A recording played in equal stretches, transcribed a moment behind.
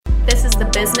the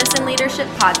Business and Leadership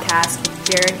Podcast with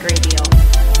Jared Graybeal.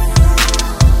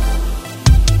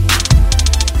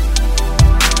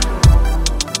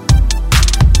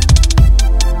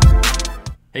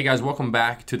 Hey guys, welcome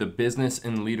back to the Business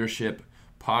and Leadership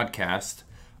Podcast.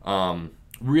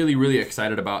 Really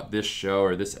excited about this show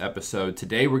or this episode.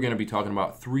 Today we're going to be talking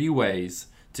about 3 ways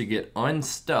to get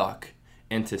unstuck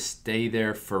and to stay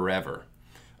there forever.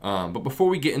 But before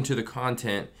we get into the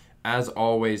content, as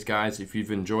always, guys, if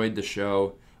you've enjoyed the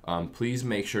show, please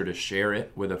make sure to share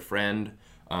it with a friend,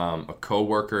 a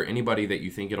coworker, anybody that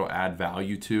you think it'll add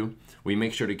value to. We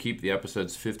make sure to keep the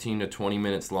episodes 15 to 20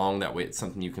 minutes long. That way it's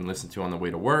something you can listen to on the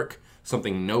way to work,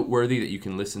 something noteworthy that you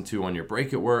can listen to on your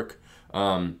break at work,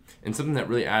 and something that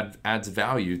really adds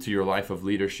value to your life of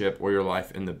leadership or your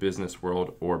life in the business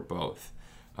world or both.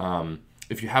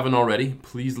 If you haven't already,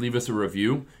 please leave us a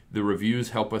review. The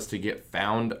reviews help us to get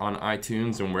found on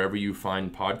iTunes and wherever you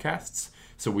find podcasts.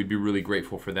 So we'd be really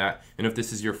grateful for that. And if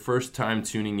this is your first time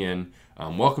tuning in,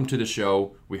 welcome to the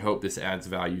show. We hope this adds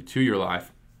value to your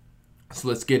life. So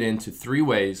let's get into 3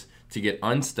 ways to get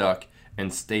unstuck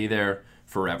and stay there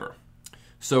forever.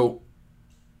 So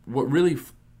what really,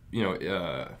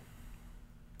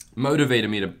 motivated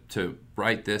me to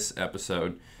write this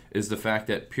episode is the fact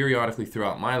that periodically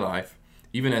throughout my life,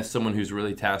 even as someone who's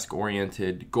really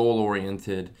task-oriented,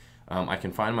 goal-oriented, I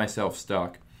can find myself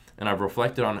stuck, and I've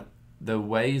reflected on the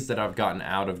ways that I've gotten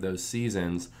out of those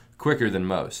seasons quicker than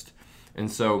most. And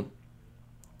so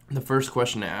the first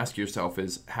question to ask yourself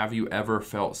is, have you ever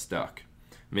felt stuck?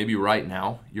 Maybe right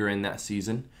now you're in that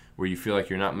season where you feel like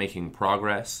you're not making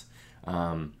progress,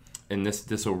 and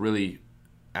this will really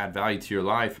add value to your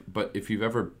life. But if you've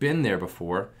ever been there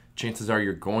before, chances are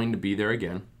you're going to be there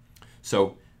again.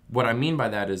 So what I mean by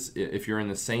that is, if you're in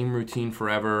the same routine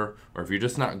forever, or if you're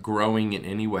just not growing in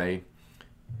any way,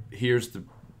 here's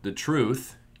the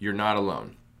truth: you're not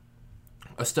alone.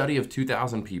 A study of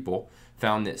 2,000 people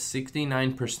found that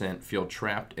 69% feel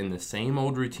trapped in the same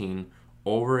old routine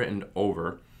over and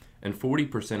over, and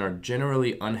 40% are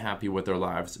generally unhappy with their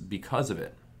lives because of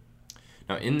it.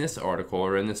 Now, in this article,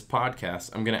 or in this podcast,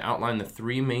 I'm going to outline the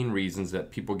 3 main reasons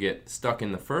that people get stuck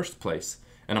in the first place,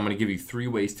 and I'm going to give you 3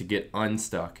 ways to get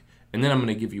unstuck, and then I'm going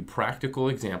to give you practical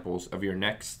examples of your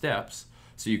next steps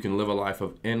so you can live a life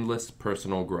of endless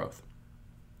personal growth.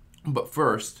 But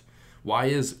first, why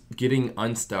is getting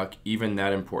unstuck even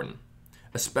that important?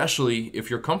 Especially if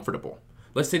you're comfortable.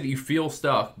 Let's say that you feel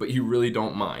stuck, but you really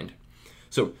don't mind.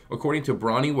 So, according to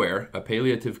Bronnie Ware, a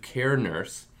palliative care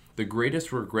nurse, the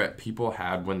greatest regret people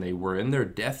had when they were in their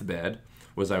deathbed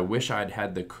was, "I wish I'd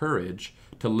had the courage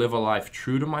to live a life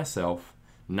true to myself,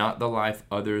 not the life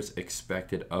others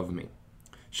expected of me."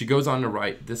 She goes on to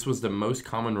write, "This was the most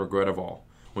common regret of all.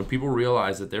 When people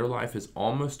realize that their life is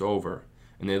almost over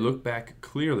and they look back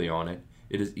clearly on it,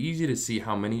 it is easy to see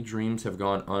how many dreams have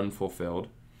gone unfulfilled.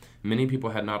 Many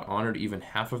people had not honored even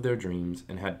half of their dreams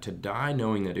and had to die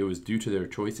knowing that it was due to their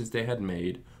choices they had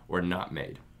made or not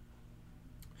made."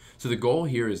 So the goal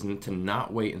here is to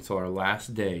not wait until our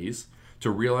last days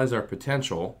to realize our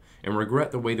potential and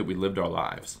regret the way that we lived our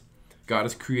lives. God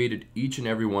has created each and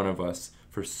every one of us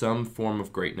for some form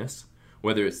of greatness,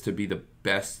 whether it's to be the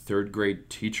best 3rd grade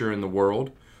teacher in the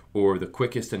world, or the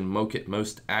quickest and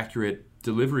most accurate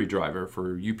delivery driver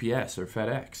for UPS or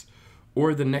FedEx,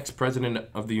 or the next president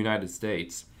of the United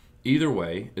States. Either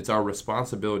way, it's our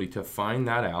responsibility to find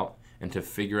that out and to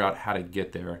figure out how to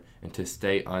get there and to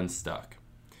stay unstuck.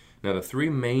 Now, the 3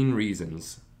 main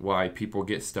reasons why people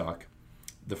get stuck,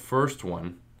 the first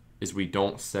one is we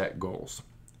don't set goals.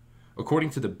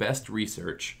 According to the best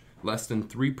research, less than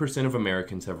 3% of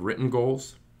Americans have written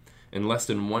goals, and less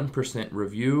than 1%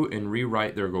 review and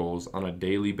rewrite their goals on a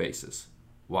daily basis.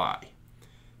 Why?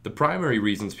 The primary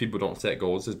reasons people don't set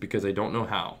goals is because they don't know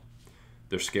how.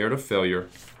 They're scared of failure,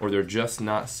 or they're just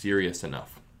not serious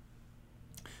enough.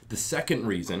 The second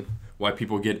reason why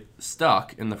people get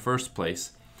stuck in the first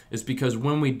place is because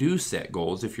when we do set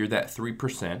goals, if you're that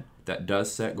 3% that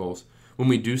does set goals, when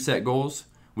we do set goals,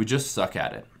 we just suck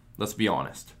at it. Let's be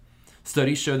honest.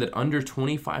 Studies show that under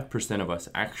 25% of us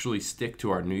actually stick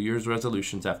to our New Year's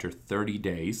resolutions after 30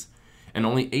 days, and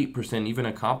only 8% even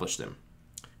accomplish them.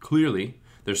 Clearly,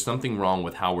 there's something wrong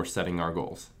with how we're setting our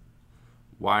goals.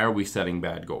 Why are we setting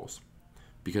bad goals?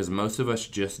 Because most of us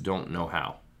just don't know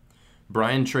how.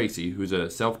 Brian Tracy, who's a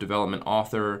self-development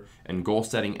author and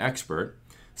goal-setting expert,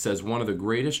 says one of the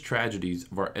greatest tragedies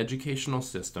of our educational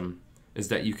system is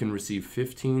that you can receive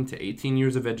 15 to 18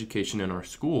 years of education in our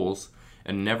schools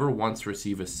and never once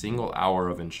receive a single hour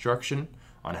of instruction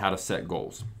on how to set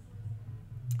goals.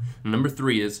 Number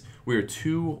 3 is we are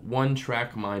too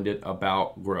one-track minded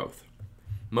about growth.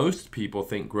 Most people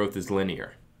think growth is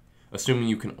linear, assuming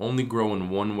you can only grow in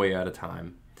one way at a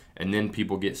time, and then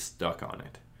people get stuck on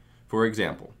it. For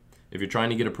example, if you're trying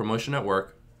to get a promotion at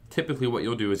work, typically what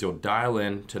you'll do is you'll dial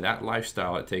in to that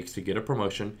lifestyle it takes to get a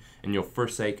promotion, and you'll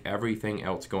forsake everything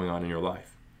else going on in your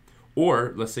life.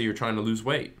 Or let's say you're trying to lose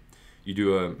weight. You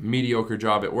do a mediocre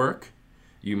job at work.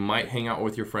 You might hang out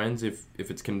with your friends if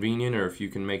it's convenient or if you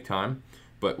can make time,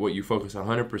 but what you focus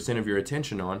 100% of your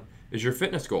attention on is your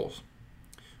fitness goals.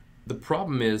 The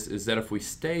problem is that if we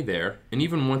stay there, and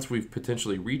even once we've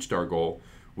potentially reached our goal,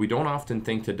 we don't often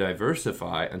think to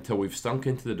diversify until we've sunk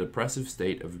into the depressive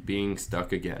state of being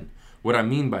stuck again. What I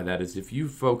mean by that is if you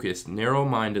focus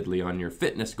narrow-mindedly on your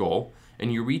fitness goal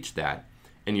and you reach that,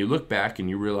 and you look back and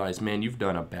you realize, man, you've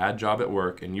done a bad job at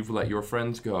work and you've let your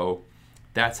friends go,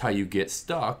 that's how you get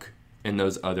stuck in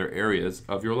those other areas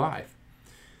of your life.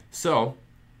 So,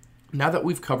 now that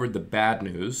we've covered the bad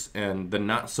news and the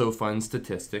not so fun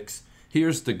statistics,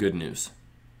 here's the good news.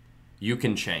 You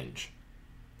can change.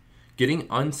 Getting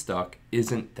unstuck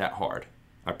isn't that hard,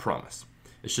 I promise.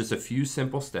 It's just a few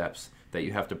simple steps that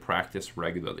you have to practice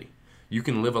regularly. You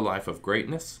can live a life of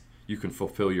greatness, you can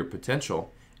fulfill your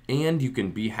potential, and you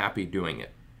can be happy doing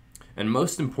it. And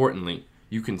most importantly,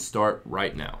 you can start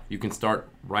right now. You can start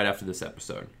right after this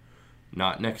episode.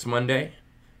 Not next Monday,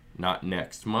 not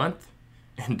next month,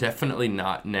 and definitely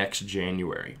not next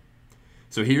January.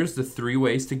 So here's the 3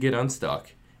 ways to get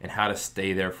unstuck and how to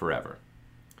stay there forever.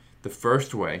 The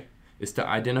first way is to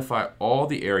identify all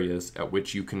the areas at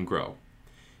which you can grow.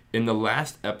 In the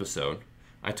last episode,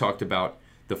 I talked about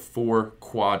the 4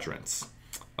 quadrants.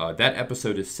 That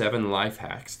episode is 7 life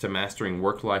hacks to mastering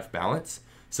work-life balance.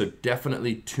 So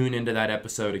definitely tune into that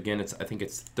episode. Again, I think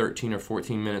it's 13 or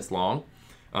 14 minutes long.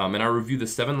 And I review the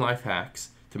 7 life hacks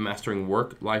to mastering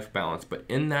work-life balance. But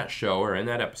in that show, or in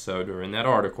that episode, or in that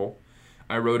article,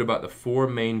 I wrote about the 4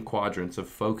 main quadrants of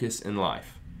focus in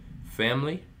life: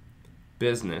 family,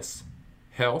 business,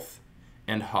 health,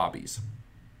 and hobbies.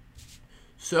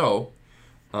 So,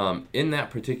 in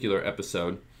that particular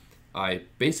episode, I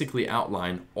basically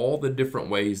outline all the different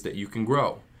ways that you can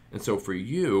grow. And so for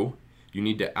you, you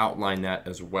need to outline that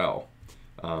as well.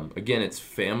 Again, it's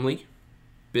family,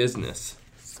 business,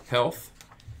 health,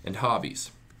 and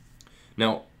hobbies.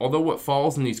 Now, although what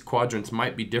falls in these quadrants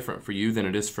might be different for you than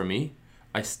it is for me,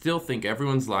 I still think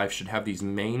everyone's life should have these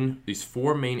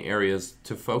 4 main areas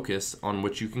to focus on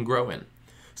which you can grow in.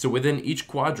 So within each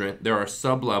quadrant, there are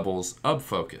sub-levels of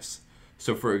focus.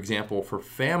 So for example, for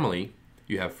family,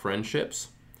 you have friendships,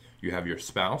 you have your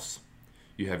spouse,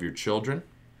 you have your children,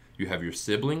 you have your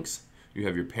siblings, you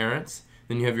have your parents,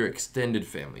 then you have your extended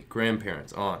family,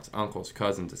 grandparents, aunts, uncles,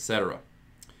 cousins, etc.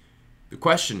 The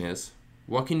question is,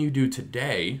 what can you do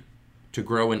today to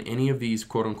grow in any of these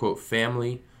quote-unquote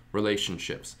family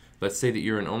relationships? Let's say that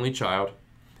you're an only child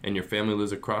and your family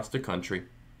lives across the country,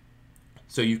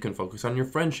 so you can focus on your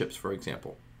friendships, for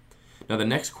example. Now the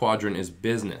next quadrant is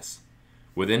business.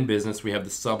 Within business, we have the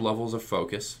sub-levels of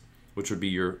focus, which would be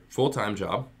your full-time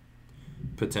job,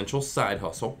 potential side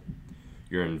hustle,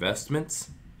 your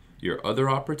investments, your other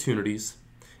opportunities,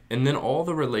 and then all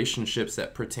the relationships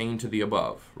that pertain to the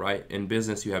above, right? In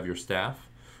business, you have your staff,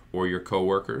 or your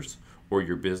coworkers, or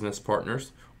your business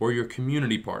partners, or your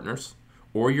community partners,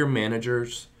 or your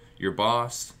managers, your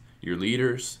boss, your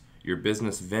leaders, your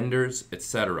business vendors,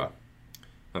 etc.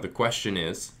 Now the question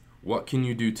is, what can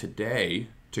you do today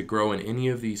to grow in any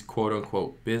of these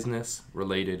quote-unquote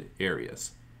business-related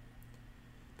areas?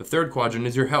 The third quadrant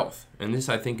is your health, and this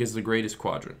I think is the greatest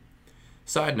quadrant.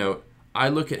 Side note, I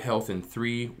look at health in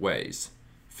 3 ways: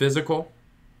 physical,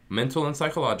 mental and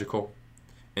psychological,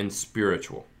 and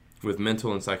spiritual, with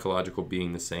mental and psychological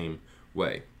being the same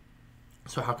way.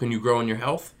 So how can you grow in your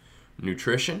health?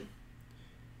 Nutrition,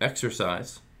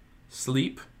 exercise,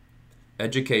 sleep,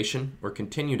 education or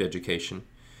continued education,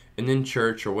 and then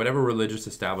church or whatever religious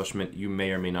establishment you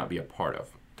may or may not be a part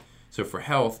of. So for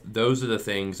health, those are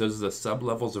the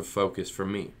sub-levels of focus for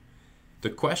me. The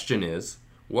question is,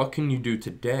 what can you do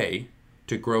today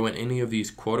to grow in any of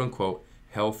these quote-unquote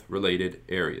health-related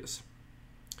areas?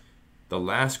 The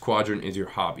last quadrant is your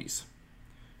hobbies.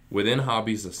 Within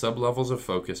hobbies, the sub-levels of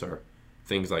focus are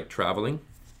things like traveling,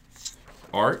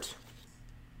 art,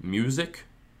 music,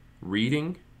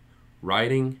 reading,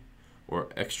 writing, or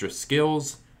extra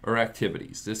skills or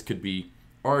activities. This could be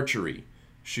archery,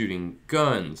 shooting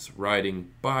guns,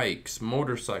 riding bikes,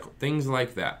 motorcycle, things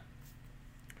like that.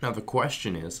 Now the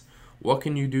question is, what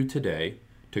can you do today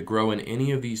to grow in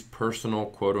any of these personal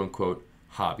quote-unquote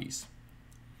hobbies?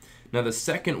 Now the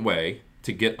second way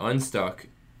to get unstuck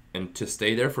and to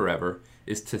stay there forever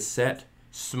is to set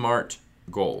SMART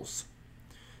goals.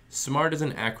 SMART is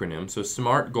an acronym, so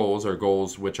SMART goals are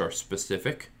goals which are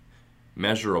specific,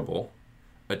 measurable,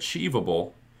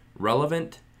 achievable,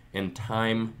 relevant, and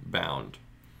time-bound.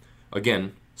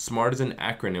 Again, SMART is an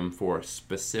acronym for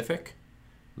specific,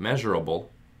 measurable,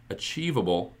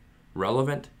 achievable,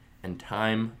 relevant, and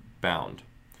time-bound.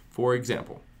 For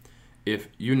example, if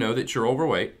you know that you're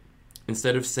overweight,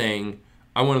 instead of saying,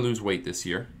 I want to lose weight this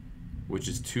year, which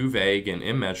is too vague and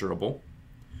immeasurable,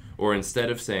 or instead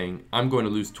of saying, I'm going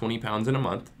to lose 20 pounds in a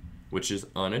month, which is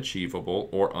unachievable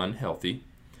or unhealthy,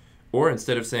 or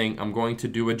instead of saying, I'm going to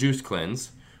do a juice cleanse,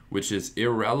 which is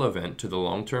irrelevant to the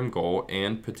long-term goal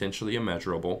and potentially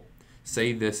immeasurable,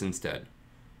 say this instead.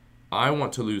 I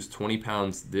want to lose 20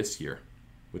 pounds this year,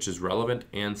 which is relevant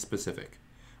and specific.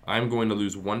 I'm going to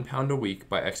lose 1 pound a week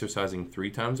by exercising 3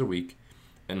 times a week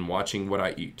and watching what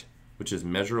I eat, which is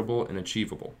measurable and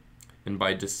achievable. And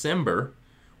by December,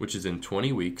 which is in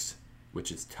 20 weeks,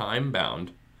 which is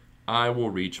time-bound, I will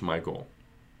reach my goal.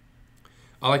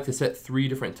 I like to set 3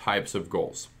 different types of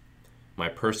goals. My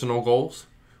personal goals,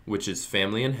 which is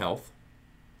family and health.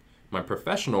 My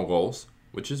professional goals,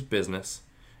 which is business.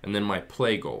 And then my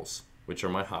play goals, which are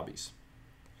my hobbies.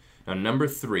 Now, number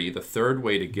 3, the third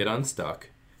way to get unstuck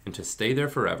and to stay there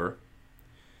forever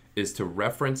is to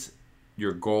reference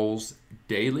your goals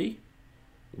daily,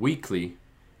 weekly,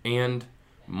 and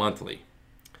monthly.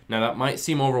 Now, that might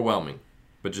seem overwhelming,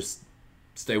 but just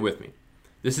stay with me.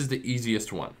 This is the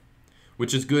easiest one,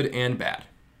 which is good and bad.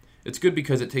 It's good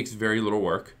because it takes very little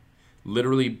work.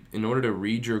 Literally, in order to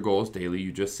read your goals daily,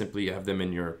 you just simply have them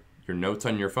in your notes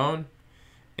on your phone,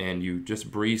 and you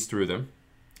just breeze through them.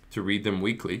 To read them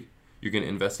weekly, you're going to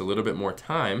invest a little bit more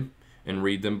time and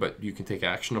read them, but you can take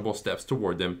actionable steps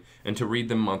toward them. And to read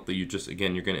them monthly, you're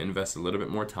going to invest a little bit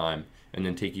more time and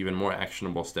then take even more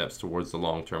actionable steps towards the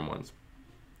long-term ones.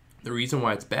 The reason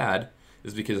why it's bad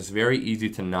is because it's very easy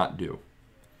to not do.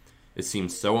 It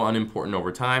seems so unimportant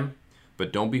over time,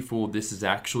 but don't be fooled, this is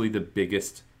actually the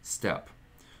biggest step.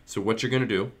 So what you're going to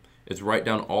do is write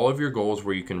down all of your goals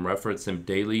where you can reference them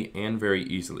daily and very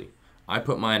easily. I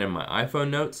put mine in my iPhone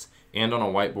notes and on a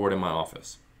whiteboard in my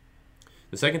office.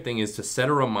 The second thing is to set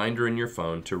a reminder in your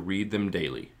phone to read them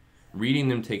daily. Reading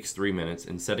them takes 3 minutes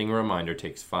and setting a reminder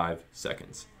takes 5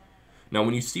 seconds. Now,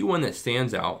 when you see one that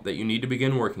stands out that you need to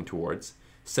begin working towards,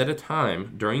 set a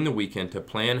time during the weekend to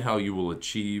plan how you will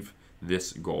achieve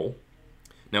this goal.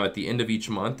 Now, at the end of each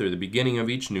month or the beginning of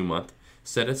each new month,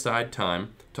 set aside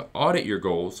time to audit your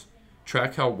goals,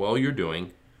 track how well you're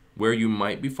doing, where you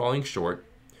might be falling short,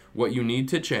 what you need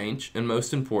to change, and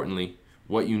most importantly,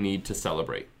 what you need to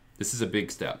celebrate. This is a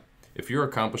big step. If you're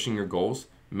accomplishing your goals,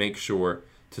 make sure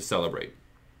to celebrate.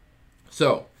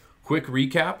 So, quick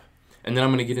recap, and then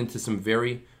I'm going to get into some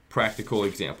very practical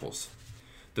examples.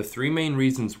 The 3 main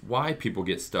reasons why people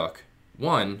get stuck.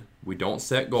 1, we don't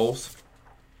set goals.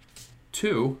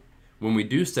 2, when we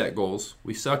do set goals,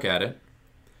 we suck at it.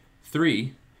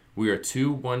 3, we are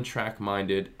too one-track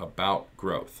minded about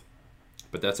growth.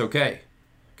 But that's okay,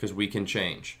 because we can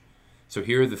change. So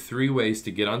here are the 3 ways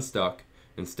to get unstuck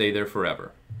and stay there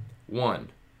forever. 1,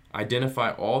 identify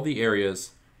all the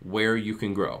areas where you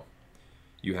can grow.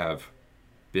 You have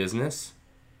business,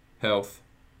 health,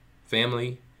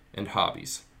 family, and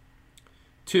hobbies.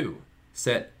 2,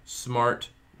 set SMART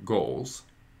goals.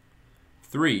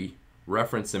 3,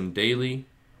 reference them daily,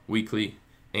 weekly,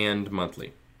 and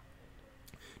monthly.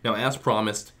 Now, as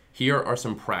promised, here are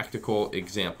some practical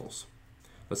examples.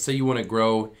 Let's say you want to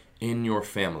grow in your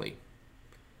family.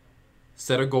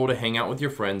 Set a goal to hang out with your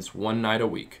friends 1 night a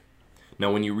week.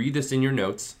 Now, when you read this in your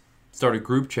notes, start a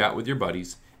group chat with your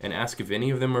buddies and ask if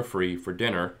any of them are free for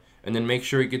dinner, and then make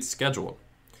sure it gets scheduled.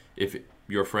 If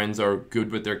your friends are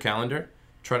good with their calendar,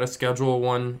 try to schedule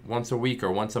one once a week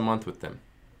or once a month with them.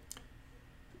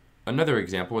 Another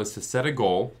example is to set a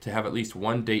goal to have at least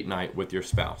 1 date night with your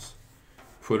spouse.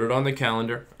 Put it on the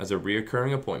calendar as a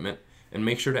reoccurring appointment and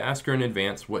make sure to ask her in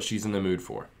advance what she's in the mood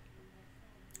for.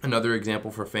 Another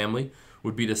example for family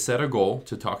would be to set a goal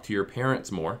to talk to your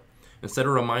parents more and set a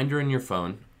reminder in your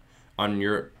phone on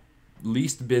your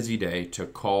least busy day to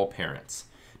call parents.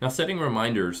 Now, setting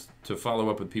reminders to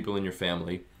follow up with people in your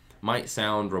family might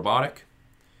sound robotic,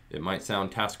 it might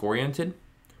sound task-oriented,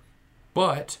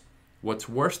 but what's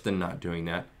worse than not doing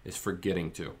that is forgetting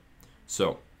to.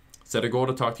 So, set a goal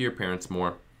to talk to your parents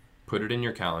more, put it in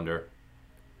your calendar,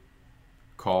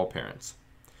 call parents.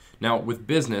 Now, with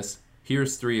business,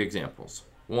 here's 3 examples.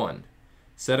 1,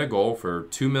 set a goal for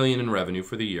 $2 million in revenue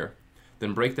for the year,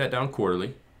 then break that down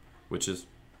quarterly, which is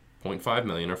 $0.5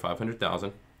 million or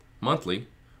 $500,000, monthly,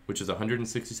 which is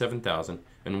 $167,000,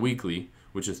 and weekly,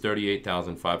 which is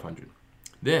 $38,500.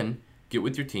 Then Get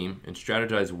with your team and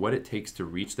strategize what it takes to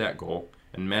reach that goal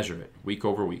and measure it week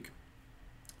over week.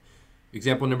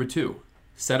 Example number 2,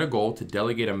 set a goal to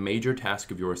delegate a major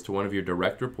task of yours to one of your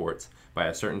direct reports by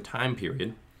a certain time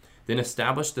period, then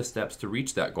establish the steps to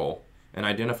reach that goal and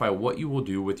identify what you will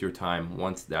do with your time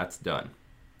once that's done.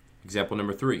 Example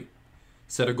number 3,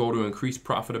 set a goal to increase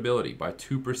profitability by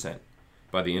 2%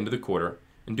 by the end of the quarter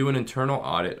and do an internal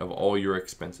audit of all your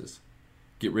expenses.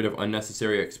 Get rid of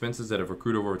unnecessary expenses that have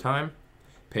accrued over time,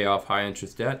 pay off high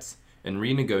interest debts, and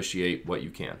renegotiate what you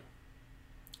can.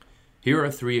 Here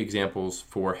are 3 examples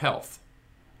for health.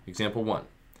 Example 1,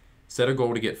 set a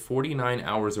goal to get 49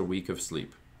 hours a week of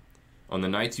sleep. On the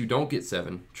nights you don't get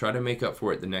 7, try to make up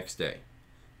for it the next day.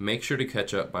 Make sure to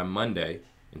catch up by Monday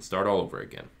and start all over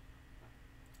again.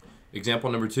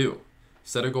 Example number 2,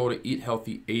 set a goal to eat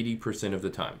healthy 80% of the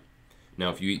time. Now,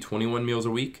 if you eat 21 meals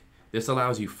a week, this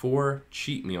allows you 4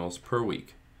 cheat meals per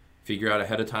week. Figure out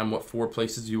ahead of time what 4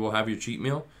 places you will have your cheat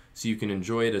meal so you can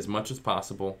enjoy it as much as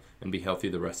possible and be healthy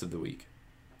the rest of the week.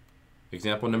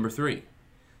 Example number 3,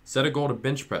 set a goal to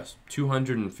bench press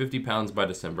 250 pounds by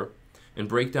December and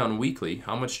break down weekly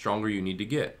how much stronger you need to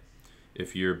get.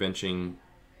 If you're benching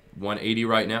 180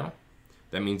 right now,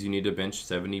 that means you need to bench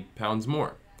 70 pounds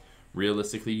more.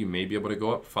 Realistically, you may be able to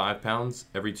go up 5 pounds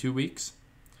every 2 weeks.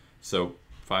 So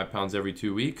 5 pounds every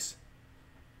 2 weeks,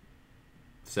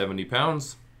 70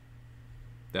 pounds,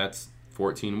 that's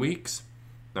 14 weeks.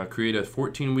 Now create a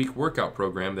 14-week workout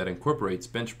program that incorporates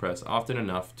bench press often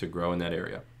enough to grow in that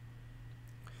area.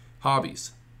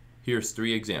 Hobbies. Here's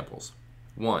 3 examples.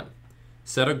 1,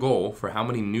 set a goal for how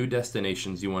many new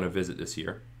destinations you want to visit this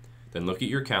year. Then look at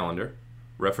your calendar,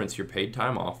 reference your paid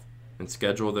time off, and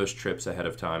schedule those trips ahead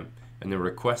of time, and then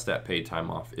request that paid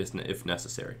time off if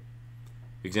necessary.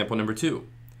 Example number 2,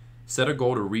 set a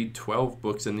goal to read 12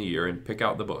 books in the year and pick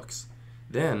out the books.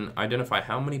 Then identify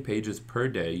how many pages per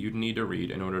day you'd need to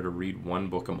read in order to read 1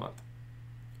 book a month.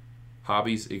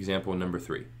 Hobbies, example number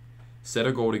 3. Set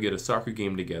a goal to get a soccer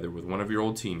game together with one of your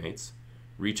old teammates,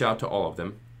 reach out to all of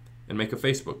them, and make a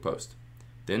Facebook post.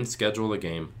 Then schedule a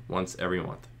game once every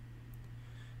month.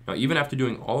 Now, even after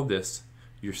doing all of this,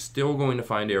 you're still going to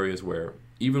find areas where,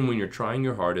 even when you're trying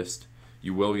your hardest,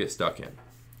 you will get stuck in.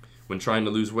 When trying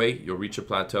to lose weight, you'll reach a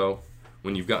plateau.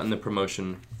 When you've gotten the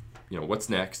promotion, what's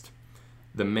next?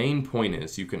 The main point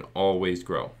is you can always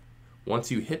grow.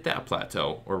 Once you hit that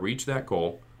plateau or reach that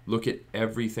goal, look at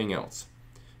everything else.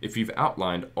 If you've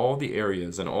outlined all the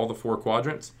areas and all the 4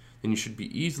 quadrants, then you should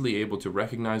be easily able to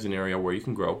recognize an area where you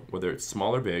can grow, whether it's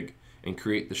small or big, and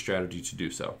create the strategy to do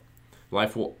so.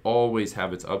 Life will always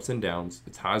have its ups and downs,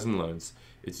 its highs and lows.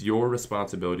 It's your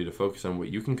responsibility to focus on what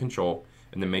you can control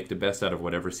and then make the best out of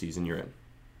whatever season you're in.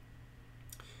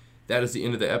 That is the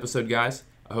end of the episode, guys.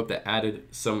 I hope that added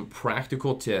some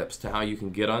practical tips to how you can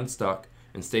get unstuck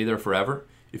and stay there forever.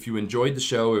 If you enjoyed the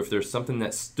show, if there's something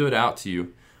that stood out to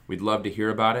you, we'd love to hear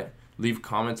about it. Leave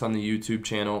comments on the YouTube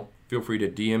channel. Feel free to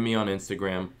DM me on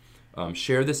Instagram.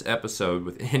 Share this episode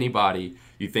with anybody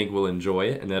you think will enjoy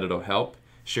it and that it'll help.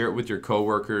 Share it with your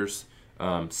coworkers,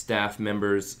 staff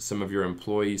members, some of your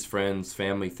employees, friends,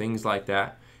 family, things like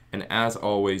that. And as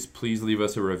always, please leave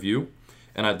us a review.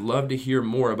 And I'd love to hear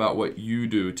more about what you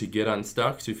do to get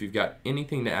unstuck. So if you've got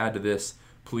anything to add to this,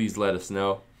 please let us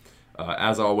know.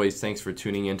 As always, thanks for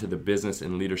tuning into the Business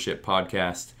and Leadership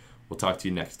Podcast. We'll talk to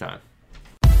you next time.